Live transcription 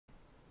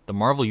The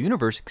Marvel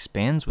Universe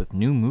expands with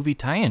new movie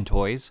tie-in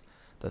toys,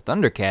 the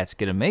ThunderCats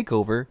get a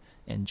makeover,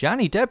 and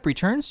Johnny Depp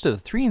returns to the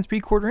 3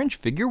 3/4 inch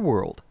figure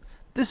world.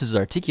 This is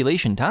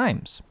Articulation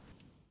Times.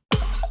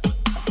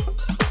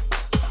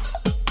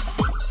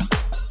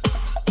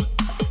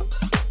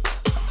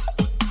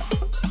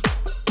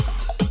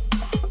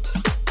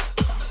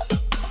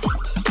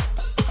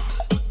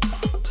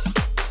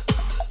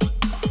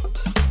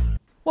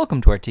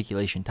 Welcome to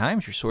Articulation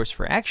Times, your source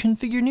for action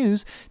figure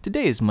news.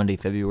 Today is Monday,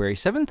 February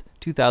 7th,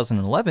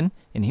 2011,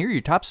 and here are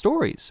your top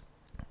stories.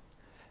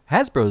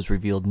 Hasbro's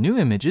revealed new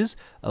images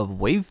of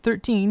Wave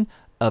 13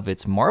 of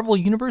its Marvel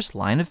Universe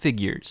line of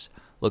figures.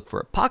 Look for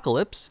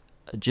Apocalypse,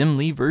 a Jim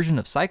Lee version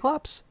of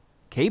Cyclops,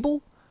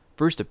 Cable,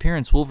 first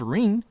appearance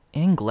Wolverine,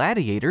 and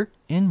Gladiator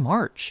in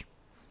March.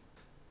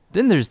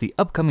 Then there's the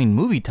upcoming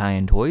movie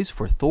tie-in toys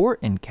for Thor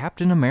and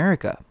Captain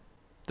America.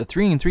 The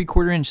 3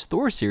 3/4 inch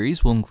Thor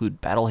series will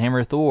include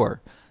Battlehammer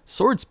Thor,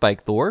 Sword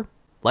Spike Thor,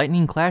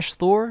 Lightning Clash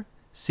Thor,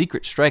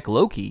 Secret Strike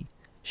Loki,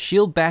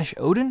 Shield Bash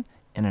Odin,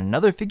 and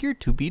another figure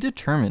to be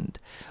determined.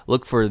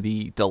 Look for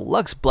the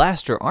Deluxe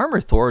Blaster Armor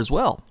Thor as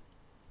well.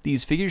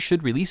 These figures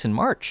should release in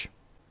March.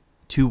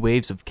 2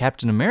 waves of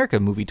Captain America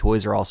movie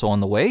toys are also on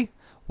the way.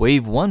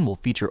 Wave 1 will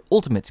feature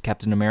Ultimates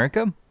Captain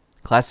America,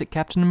 Classic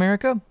Captain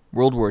America,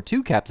 World War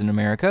II Captain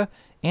America,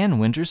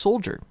 and Winter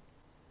Soldier.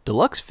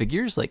 Deluxe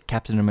figures like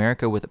Captain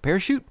America with a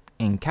parachute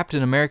and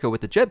Captain America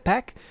with a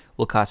jetpack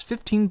will cost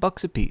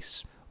 $15 a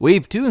piece.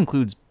 Wave 2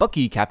 includes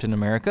Bucky Captain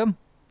America,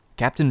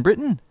 Captain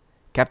Britain,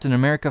 Captain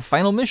America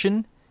Final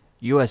Mission,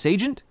 US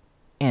Agent,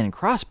 and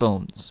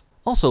Crossbones.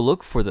 Also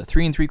look for the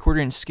 3 3/4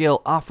 inch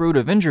scale Off-Road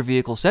Avenger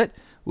vehicle set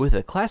with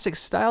a classic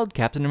styled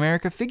Captain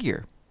America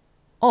figure.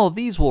 All of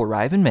these will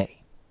arrive in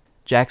May.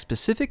 Jakks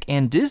Pacific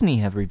and Disney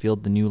have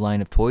revealed the new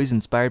line of toys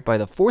inspired by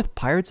the 4th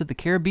Pirates of the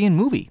Caribbean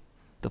movie.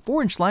 The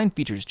 4-inch line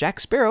features Jack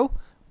Sparrow,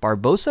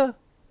 Barbossa,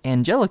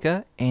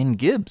 Angelica, and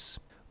Gibbs.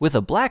 With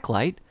a black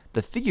light,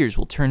 the figures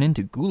will turn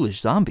into ghoulish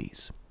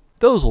zombies.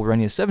 Those will run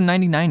you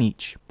 $7.99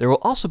 each. There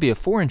will also be a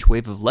 4-inch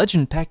wave of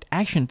legend-packed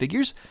action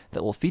figures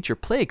that will feature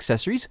play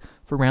accessories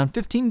for around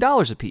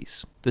 $15 a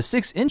piece. The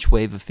 6-inch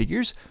wave of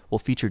figures will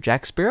feature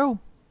Jack Sparrow,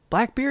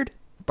 Blackbeard,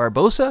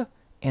 Barbossa,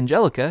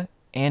 Angelica,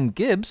 and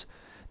Gibbs.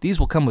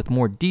 These will come with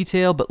more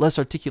detail but less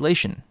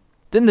articulation.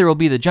 Then there will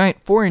be the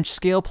giant 4-inch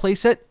scale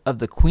playset of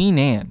the Queen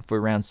Anne for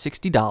around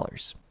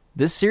 $60.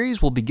 This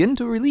series will begin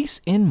to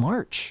release in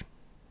March.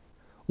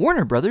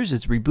 Warner Brothers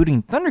is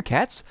rebooting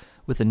ThunderCats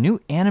with a new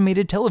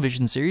animated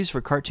television series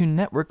for Cartoon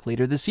Network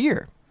later this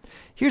year.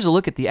 Here's a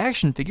look at the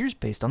action figures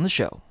based on the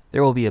show.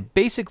 There will be a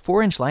basic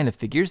 4-inch line of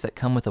figures that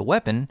come with a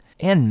weapon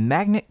and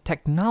magnet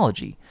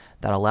technology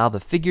that allow the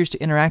figures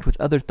to interact with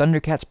other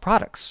ThunderCats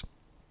products.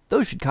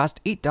 Those should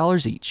cost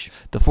 $8 each.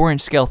 The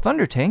 4-inch scale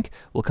Thunder Tank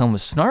will come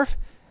with Snarf,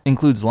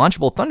 includes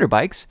launchable thunder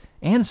bikes,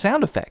 and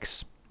sound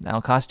effects.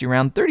 That'll cost you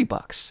around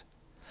 $30.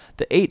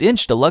 The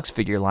 8-inch deluxe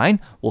figure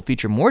line will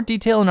feature more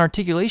detail and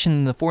articulation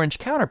than the 4-inch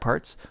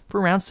counterparts for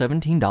around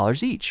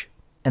 $17 each.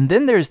 And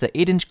then there's the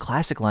 8-inch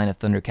classic line of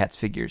ThunderCats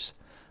figures.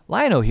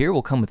 Lion-O here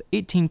will come with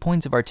 18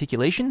 points of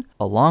articulation,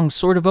 a long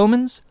Sword of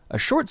Omens, a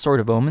short Sword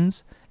of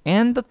Omens,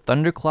 and the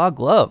Thunderclaw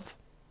glove.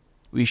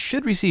 We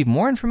should receive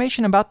more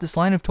information about this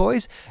line of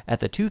toys at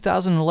the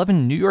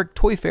 2011 New York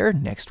Toy Fair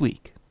next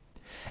week.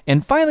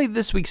 And finally,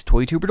 this week's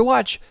Toy Tuber to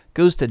watch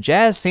goes to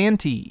Jazz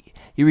Santee.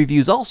 He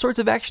reviews all sorts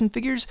of action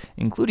figures,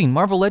 including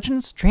Marvel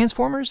Legends,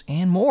 Transformers,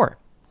 and more.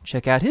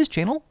 Check out his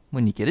channel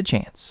when you get a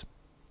chance.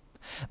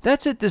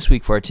 That's it this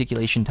week for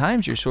Articulation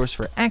Times, your source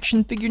for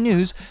action figure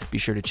news. Be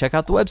sure to check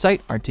out the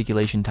website,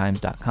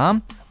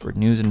 articulationtimes.com, for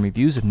news and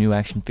reviews of new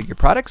action figure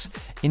products,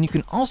 and you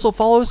can also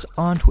follow us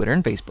on Twitter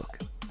and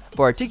Facebook.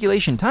 For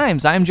Articulation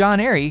Times, I'm John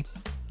Airy.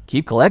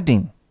 Keep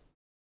collecting.